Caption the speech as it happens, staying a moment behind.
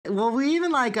will we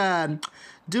even like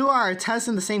do our tests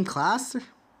in the same class? No,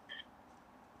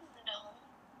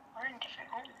 we're in different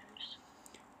homes.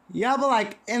 Yeah, but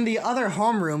like in the other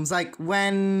homerooms, like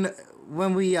when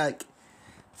we like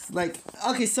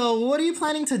okay, so what are you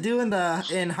planning to do in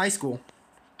high school?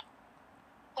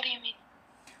 What do you mean?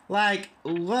 Like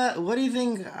what do you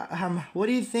think? What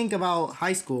do you think about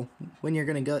high school when you're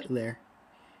gonna go there?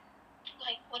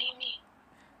 Like, what do you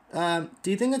mean?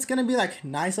 Do you think it's gonna be like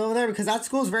nice over there? Because that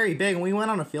school's very big, and we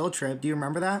went on a field trip. Do you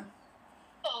remember that?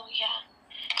 Oh yeah.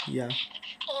 Yeah.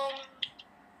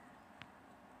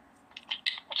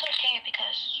 It's okay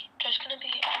because there's gonna be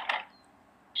a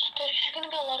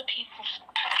lot of people.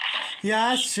 Yeah,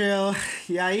 that's true.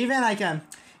 Yeah, even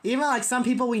like some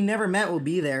people we never met will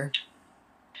be there.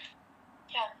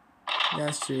 Yeah. Yeah,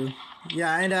 that's true.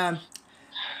 Yeah, and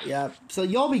yeah. So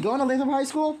you'll be going to Lathrop High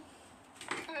School?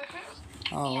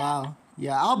 Oh, wow.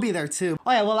 Yeah, I'll be there too.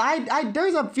 Oh yeah, well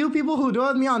there's a few people who do it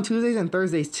with me on Tuesdays and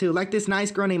Thursdays too. Like this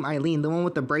nice girl named Eileen, the one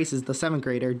with the braces, the 7th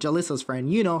grader, Jalissa's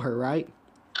friend. You know her, right?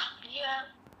 Yeah.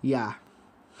 Yeah.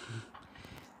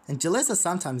 And Jalissa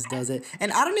sometimes does it.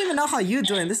 And I don't even know how you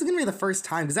do it. This is going to be the first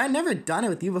time because I never done it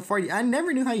with you before. I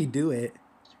never knew how you do it.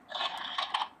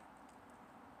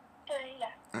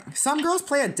 Yeah. Some girls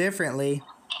play it differently.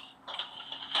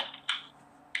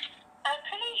 I'm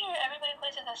pretty sure everybody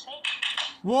plays it the same.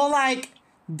 Well, like,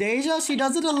 Deja, she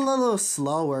does it a little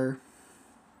slower.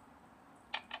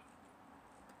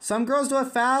 Some girls do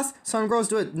it fast, some girls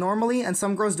do it normally, and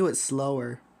some girls do it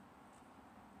slower.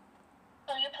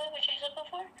 Oh, you played with Deja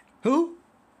before? Who?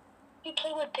 You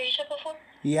played with Deja before?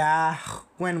 Yeah,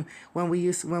 when we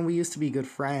used to be good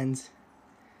friends.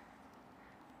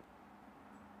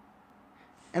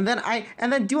 And then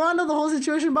do you want to know the whole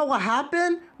situation about what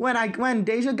happened when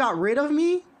Deja got rid of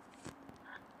me?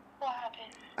 What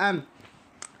happened?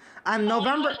 On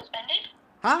November. You got suspended?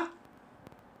 Huh?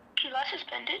 You got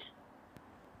suspended?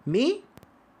 Me?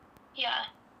 Yeah.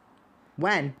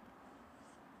 When?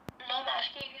 No, I'm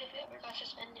asking you if you ever got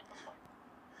suspended before.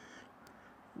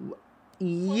 Well,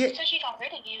 Yeah. you said she got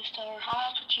rid of you, so how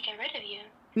else would she get rid of you?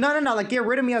 No, like get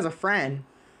rid of me as a friend.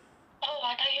 Oh,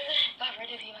 I thought you got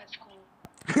rid of you at school.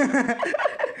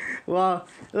 Well,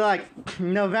 like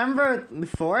November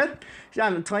 4th,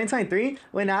 2023,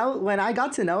 when I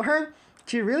got to know her,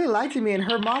 she really liked me, and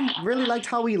her mom really liked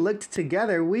how we looked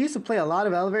together. We used to play a lot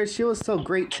of Elevtor. She was so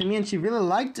great to me, and she really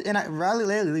liked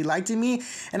me,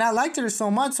 and I liked her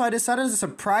so much, so I decided to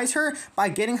surprise her by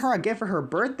getting her a gift for her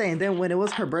birthday. And then when it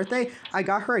was her birthday, I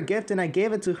got her a gift, and I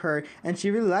gave it to her, and she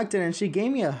really liked it, and she gave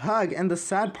me a hug. And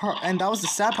that was the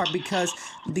sad part because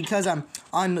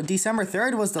on December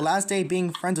 3rd was the last day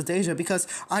being friends with Deja, because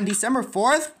on December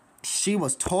 4th, she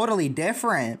was totally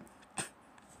different.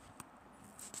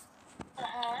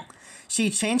 She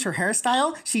changed her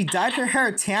hairstyle. She dyed her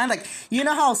hair tan. Like, you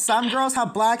know how some girls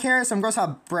have black hair, some girls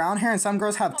have brown hair, and some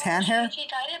girls have tan hair? She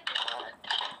dyed it blonde.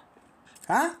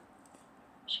 Huh?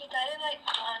 She dyed it like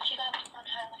blonde. She got blonde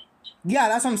highlights. Yeah,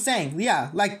 that's what I'm saying.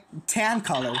 Yeah, like tan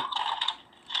color.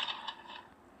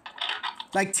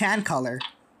 Like tan color.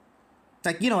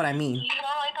 Like, you know what I mean. You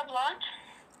don't like the blonde?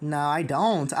 No, I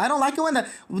don't. I don't like it when the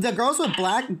girls with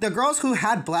the girls who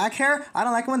had black hair, I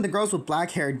don't like it when the girls with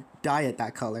black hair dye it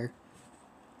that color.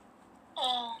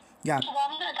 Oh. Yeah. Well,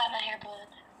 I'm gonna dye my hair blonde.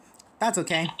 That's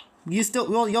okay.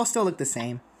 You'll still look the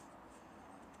same.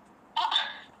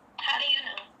 How do you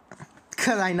know?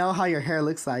 Cause I know how your hair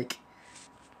looks like.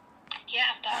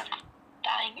 Yeah, I'm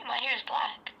dyeing. My hair is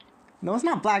black. No, it's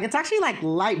not black. It's actually like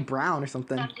light brown or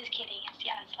something. I'm just kidding. It's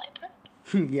light brown.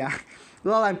 Yeah.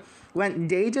 Well, when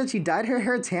Deja, she dyed her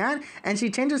hair tan, and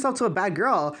she changed herself to a bad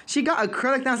girl. She got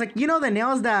acrylic nails, like, you know the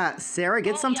nails that Sarah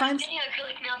gets sometimes? Yeah, I'm getting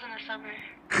acrylic nails in the summer.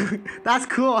 That's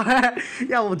cool.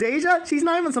 Yeah, well, Deja, she's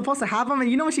not even supposed to have them,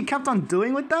 and you know what she kept on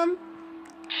doing with them?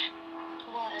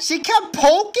 What? She kept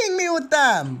poking me with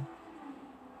them.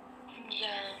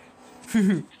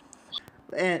 Yeah.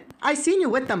 And I seen you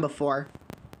with them before.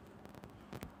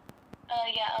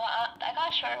 Yeah, I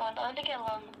got short ones. I want to get long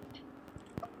ones.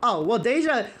 Oh, well,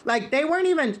 Deja, like, they were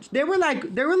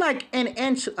like an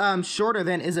inch shorter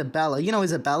than Isabella. You know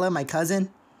Isabella, my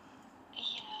cousin?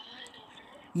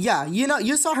 Yeah, I know her. Yeah,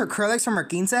 you saw her acrylics from her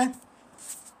quince?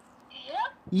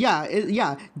 Yeah.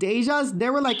 Yeah, Deja's,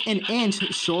 they were like an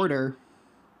inch shorter.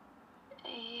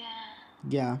 Yeah.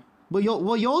 Yeah.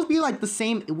 Will yours be like the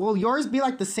same, will yours be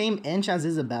like the same inch as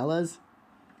Isabella's?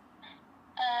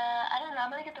 I don't know. I'm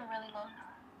gonna get them really long.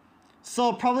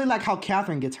 So probably like how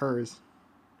Catherine gets hers.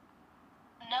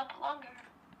 Nope, longer.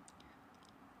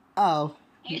 Oh.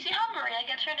 You see how Maria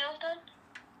gets her nails done?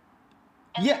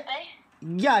 Yeah.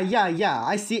 Yeah.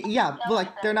 I see. Yeah, but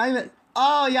like they're not even.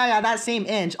 Oh, yeah, that same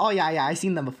inch. Oh, yeah, I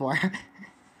seen them before.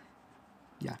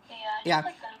 Yeah. Yeah. Like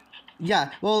them.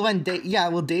 Yeah, well,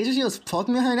 Deja, she was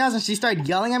poking me with her nails, and she started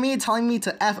yelling at me, telling me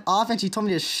to F off, and she told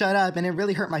me to shut up, and it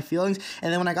really hurt my feelings.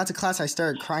 And then when I got to class, I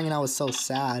started crying, and I was so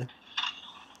sad.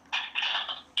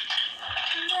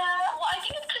 Yeah, well, I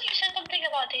think it's because you said something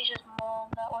about Deja's mom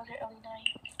that wasn't really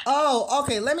nice. Oh,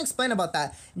 okay, let me explain about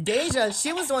that. Deja,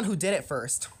 she was the one who did it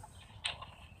first.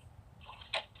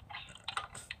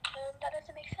 That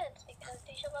doesn't make sense, because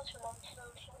Deja loves her mom, so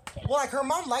she wouldn't say Well, like, her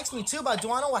mom likes me too, but do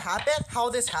you want to know what happened? How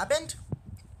this happened?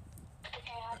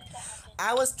 Okay, how did that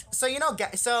happen?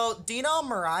 Do you know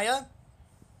Mariah?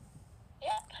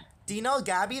 Yep. Do you know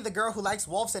Gabby, the girl who likes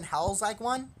wolves and howls like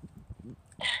one? Yep.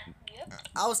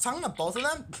 I was talking to both of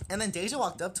them, and then Deja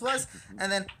walked up to us, and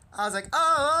then I was like,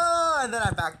 oh, and then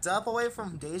I backed up away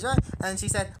from Deja, and she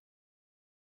said,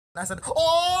 and I said,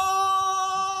 oh,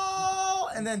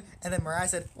 and then Mariah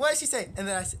said, what did she say? And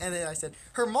then I said,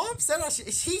 her mom said that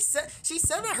she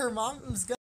said that her mom was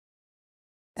good.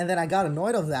 And then I got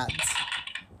annoyed of that.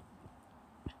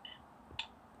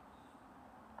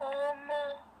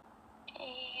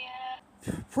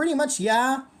 Yeah. Pretty much,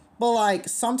 yeah. But, like,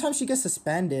 sometimes she gets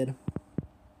suspended.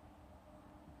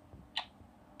 But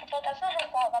that's not her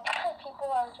fault. That's because people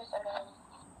are just annoying.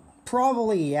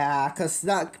 Probably, yeah, because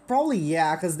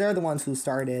they're the ones who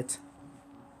started.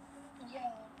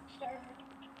 Yeah, sure.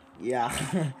 Yeah.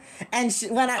 And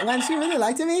when she really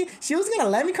liked me, she was gonna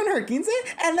let me come to her 15,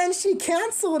 and then she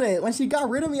canceled it when she got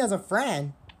rid of me as a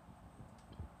friend.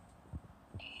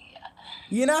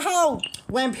 You know how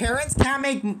when parents can't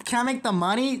make the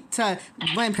money for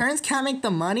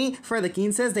the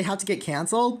 15s, they have to get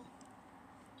canceled?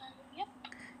 Yep.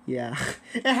 Yeah.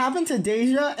 It happened to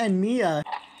Deja and Mia.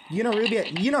 You know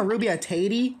Rubia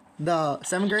Tatey, the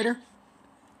 7th grader?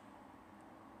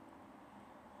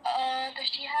 Does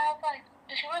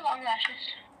she wear long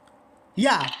lashes?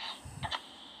 Yeah.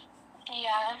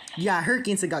 Yeah. Yeah, her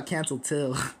 15 got canceled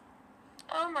too.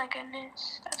 Oh my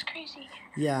goodness, that's crazy.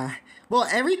 Yeah. Well,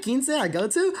 every 15 I go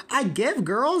to, I give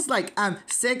girls like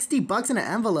 $60 in an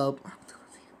envelope.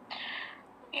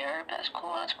 That's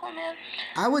cool. That's cool, man.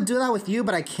 I would do that with you,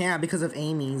 but I can't because of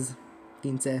Amy's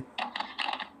 15.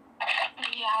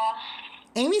 Yeah.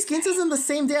 Amy's 15 is in the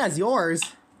same day as yours.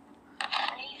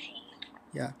 Crazy.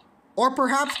 Yeah. Or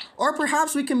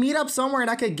perhaps we can meet up somewhere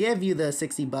and I could give you the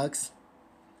 $60. No,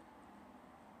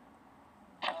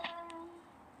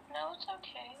 it's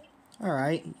okay. All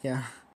right. Yeah.